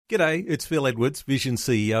G'day, it's Phil Edwards, Vision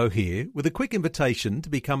CEO here, with a quick invitation to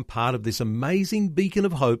become part of this amazing beacon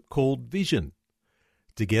of hope called Vision.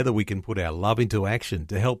 Together we can put our love into action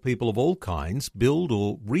to help people of all kinds build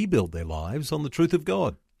or rebuild their lives on the truth of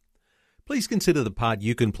God. Please consider the part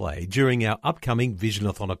you can play during our upcoming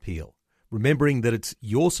Visionathon appeal, remembering that it's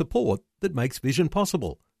your support that makes Vision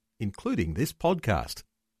possible, including this podcast.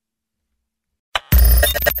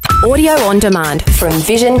 Audio on demand from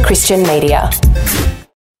Vision Christian Media.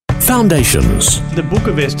 Foundations. The Book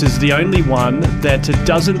of Esther is the only one that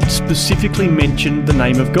doesn't specifically mention the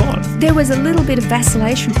name of God. There was a little bit of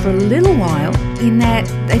vacillation for a little while in that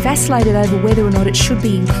they vacillated over whether or not it should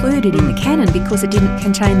be included in the canon because it didn't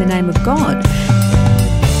contain the name of God.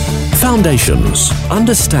 Foundations.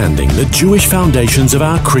 Understanding the Jewish foundations of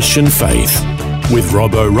our Christian faith with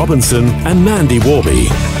Robbo Robinson and Mandy Warby.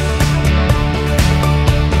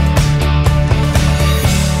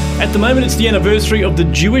 At the moment, it's the anniversary of the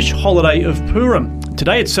Jewish holiday of Purim.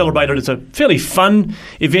 Today it's celebrated as a fairly fun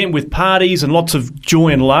event with parties and lots of joy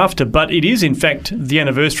and laughter, but it is in fact the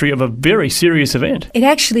anniversary of a very serious event. It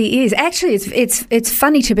actually is. Actually, it's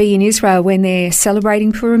funny to be in Israel when they're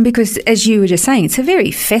celebrating Purim because, as you were just saying, it's a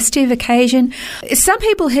very festive occasion. Some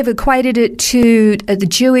people have equated it to the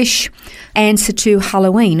Jewish answer to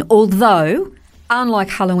Halloween, although unlike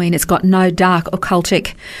Halloween, it's got no dark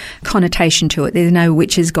occultic connotation to it. There's no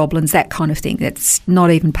witches, goblins, that kind of thing. That's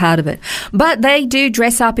not even part of it. But they do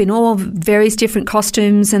dress up in all various different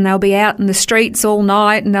costumes and they'll be out in the streets all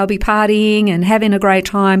night and they'll be partying and having a great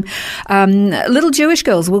time. Little Jewish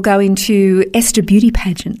girls will go into Esther beauty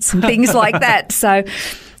pageants and things like that. So,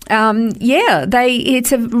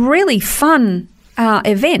 it's a really fun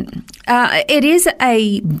event. It is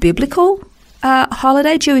a biblical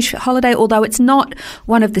holiday, Jewish holiday, although it's not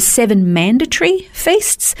one of the 7 mandatory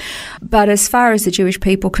feasts. But as far as the Jewish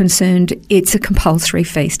people are concerned, it's a compulsory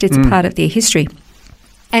feast. It's part of their history.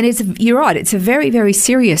 And you're right, it's a very, very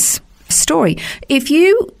serious story. If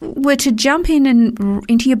you were to jump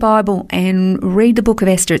into your Bible and read the Book of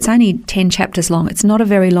Esther, it's only 10 chapters long. It's not a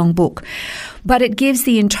very long book. But it gives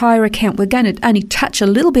the entire account. We're going to only touch a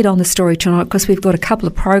little bit on the story tonight because we've got a couple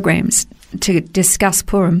of programs to discuss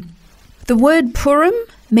Purim. The word Purim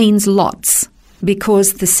means lots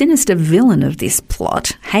because the sinister villain of this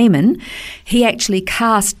plot, Haman, he actually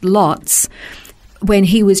cast lots when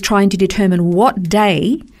he was trying to determine what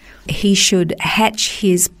day he should hatch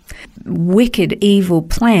his wicked, evil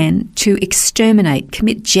plan to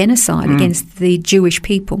commit genocide against the Jewish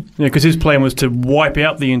people. Yeah, because his plan was to wipe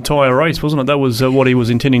out the entire race, wasn't it? That was what he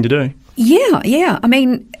was intending to do. Yeah. I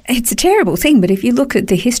mean, it's a terrible thing, but if you look at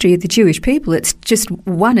the history of the Jewish people, it's just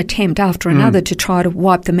one attempt after another to try to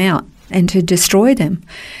wipe them out and to destroy them.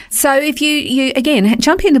 So if you again,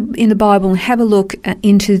 jump in the Bible and have a look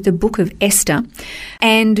into the book of Esther,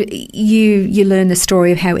 and you learn the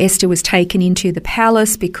story of how Esther was taken into the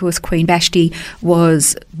palace because Queen Vashti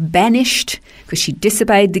was banished because she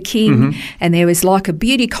disobeyed the king, and there was like a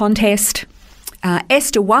beauty contest.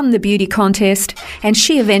 Esther won the beauty contest and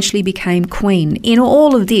she eventually became queen. In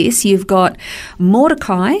all of this, you've got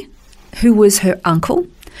Mordecai, who was her uncle,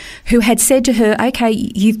 who had said to her, okay,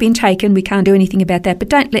 you've been taken, we can't do anything about that, but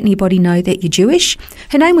don't let anybody know that you're Jewish.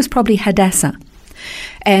 Her name was probably Hadassah.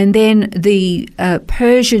 And then the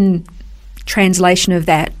Persian translation of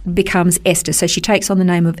that becomes Esther. So she takes on the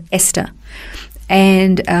name of Esther.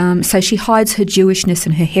 And so she hides her Jewishness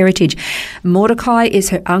and her heritage. Mordecai is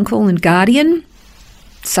her uncle and guardian.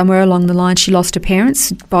 Somewhere along the line she lost her parents.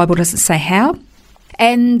 The Bible doesn't say how.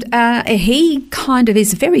 And he kind of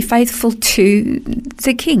is very faithful to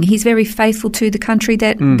the king. He's very faithful to the country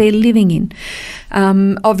that they're living in.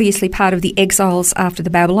 Obviously part of the exiles after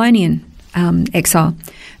the Babylonian exile.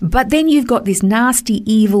 But then you've got this nasty,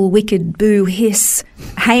 evil, wicked, boo, hiss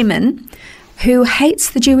Haman, who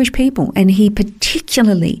hates the Jewish people, and he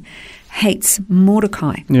particularly hates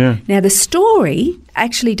Mordecai. Yeah. Now, the story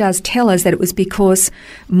actually does tell us that it was because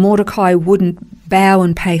Mordecai wouldn't bow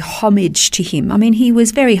and pay homage to him. I mean, he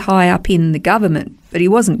was very high up in the government, but he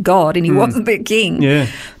wasn't God and he wasn't the king. Yeah.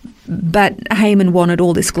 But Haman wanted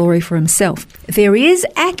all this glory for himself. There is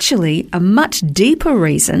actually a much deeper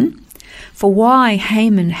reason for why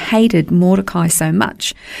Haman hated Mordecai so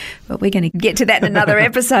much. But we're going to get to that in another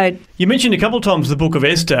episode. You mentioned a couple of times the Book of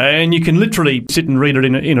Esther, and you can literally sit and read it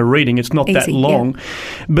in a reading. It's not that long. Yeah.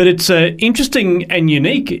 But it's interesting and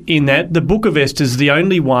unique in that the Book of Esther is the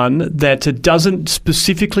only one that doesn't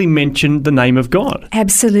specifically mention the name of God.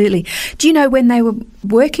 Absolutely. Do you know when they were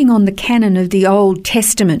working on the canon of the Old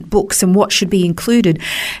Testament books and what should be included,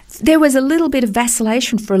 there was a little bit of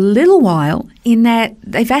vacillation for a little while in that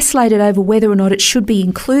they vacillated over whether or not it should be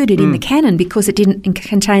included in the canon because it didn't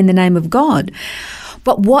contain the name of God.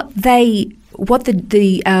 But what the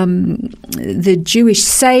Jewish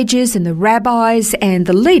sages and the rabbis and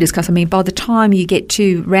the leaders, because by the time you get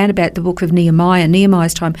to round about the book of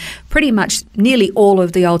Nehemiah's time, pretty much nearly all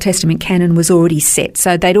of the Old Testament canon was already set.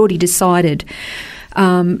 So they'd already decided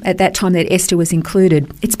at that time that Esther was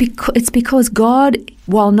included. It's because God,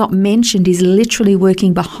 while not mentioned, is literally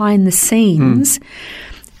working behind the scenes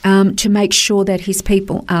to make sure that his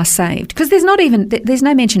people are saved. Because there's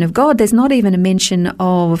no mention of God. There's not even a mention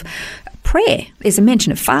of prayer. There's a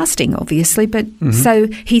mention of fasting, obviously, but so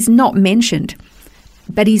he's not mentioned.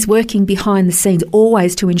 But he's working behind the scenes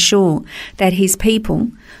always to ensure that his people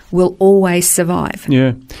will always survive.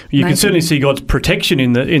 Yeah, you can certainly see God's protection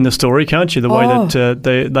in the story, can't you? The way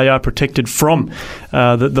that they are protected from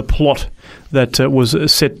the plot that was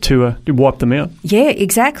set to wipe them out. Yeah,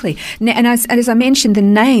 exactly. Now, and as I mentioned, the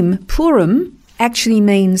name Purim actually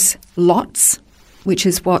means lots, which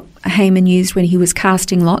is what Haman used when he was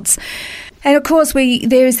casting lots. And of course,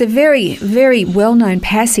 there is a very, very well-known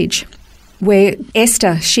passage where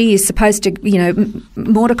Esther, she is supposed to,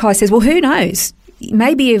 Mordecai says, well, who knows?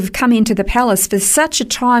 Maybe you've come into the palace for such a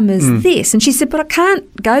time as this. And she said, but I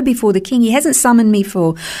can't go before the king. He hasn't summoned me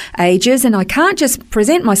for ages, and I can't just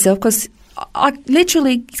present myself because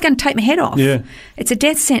he's going to take my head off. Yeah. It's a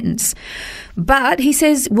death sentence. But he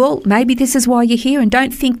says, well, maybe this is why you're here, and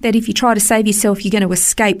don't think that if you try to save yourself, you're going to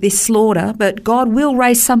escape this slaughter, but God will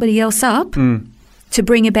raise somebody else up to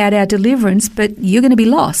bring about our deliverance, but you're going to be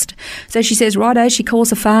lost. So she says, righto, she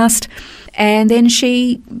calls a fast, and then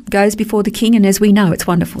she goes before the king, and as we know, it's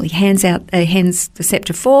wonderful. He hands the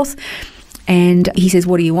scepter forth, and he says,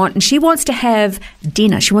 what do you want? And she wants to have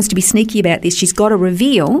dinner. She wants to be sneaky about this. She's got to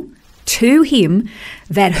reveal to him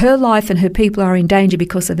that her life and her people are in danger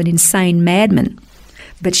because of an insane madman.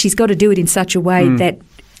 But she's got to do it in such a way that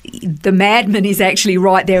the madman is actually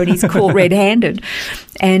right there and he's caught red-handed.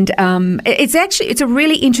 And it's a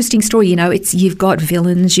really interesting story. You've got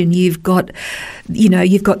villains and you've got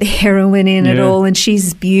the heroine in it all, and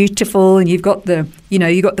she's beautiful, and you've got the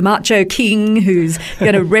macho king who's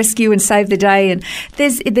going to rescue and save the day, and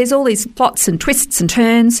there's all these plots and twists and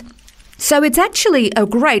turns. So it's actually a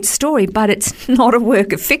great story, but it's not a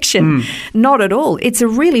work of fiction, not at all. It's a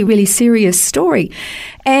really, really serious story.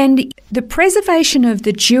 And the preservation of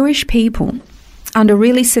the Jewish people under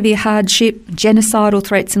really severe hardship, genocidal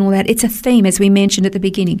threats and all that, it's a theme, as we mentioned at the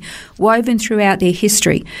beginning, woven throughout their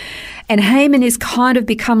history. And Haman has kind of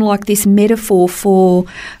become like this metaphor for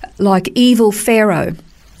like evil Pharaoh.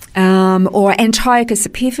 Or Antiochus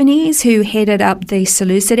Epiphanes, who headed up the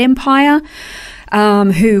Seleucid Empire,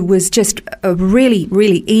 who was just a really,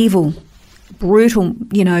 really evil, brutal,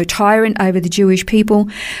 tyrant over the Jewish people.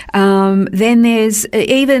 Then there's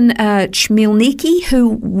even Chmielnicki, who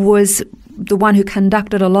was the one who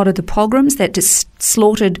conducted a lot of the pogroms that just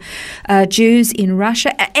slaughtered Jews in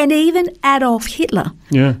Russia, and even Adolf Hitler.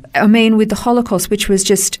 Yeah. With the Holocaust, which was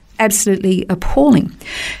just absolutely appalling.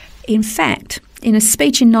 In fact, in a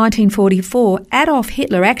speech in 1944, Adolf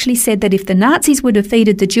Hitler actually said that if the Nazis were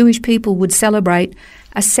defeated, the Jewish people would celebrate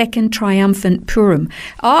a second triumphant Purim.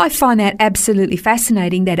 I find that absolutely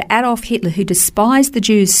fascinating that Adolf Hitler, who despised the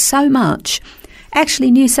Jews so much, actually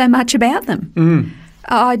knew so much about them.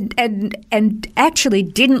 And actually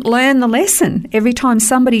didn't learn the lesson. Every time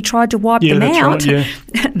somebody tried to wipe them out,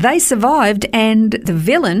 they survived and the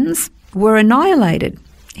villains were annihilated.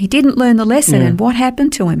 He didn't learn the lesson, and what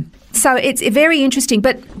happened to him? So it's very interesting,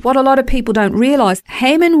 but what a lot of people don't realise,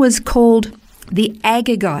 Haman was called the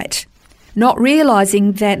Agagite, not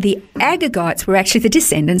realising that the Agagites were actually the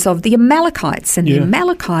descendants of the Amalekites, and the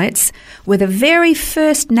Amalekites were the very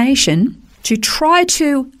first nation to try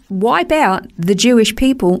to wipe out the Jewish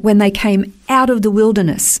people when they came out of the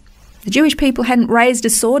wilderness. The Jewish people hadn't raised a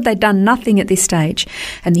sword, they'd done nothing at this stage,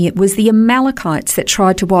 and it was the Amalekites that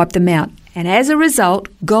tried to wipe them out. And as a result,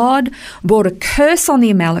 God brought a curse on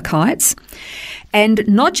the Amalekites. And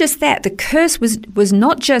not just that, the curse was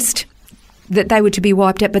not just that they were to be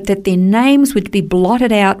wiped out, but that their names would be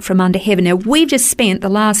blotted out from under heaven. Now, we've just spent the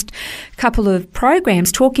last couple of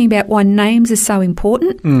programs talking about why names are so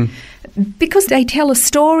important, because they tell a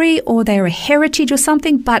story or they're a heritage or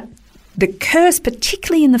something, but the curse,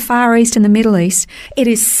 particularly in the Far East and the Middle East, it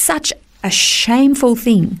is such a shameful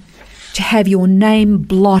thing to have your name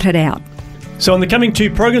blotted out. So in the coming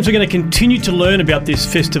two programs, we're going to continue to learn about this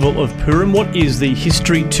festival of Purim. What is the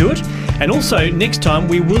history to it? And also, next time,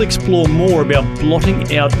 we will explore more about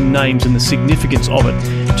blotting out names and the significance of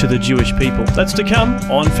it to the Jewish people. That's to come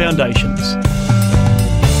on Foundations.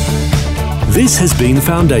 This has been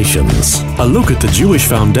Foundations, a look at the Jewish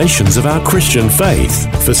foundations of our Christian faith.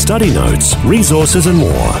 For study notes, resources and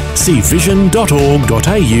more, see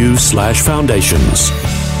vision.org.au/foundations.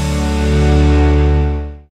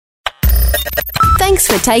 Thanks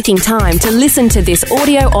for taking time to listen to this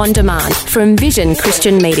audio on demand from Vision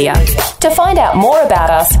Christian Media. To find out more about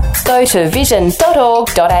us, go to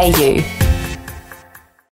vision.org.au.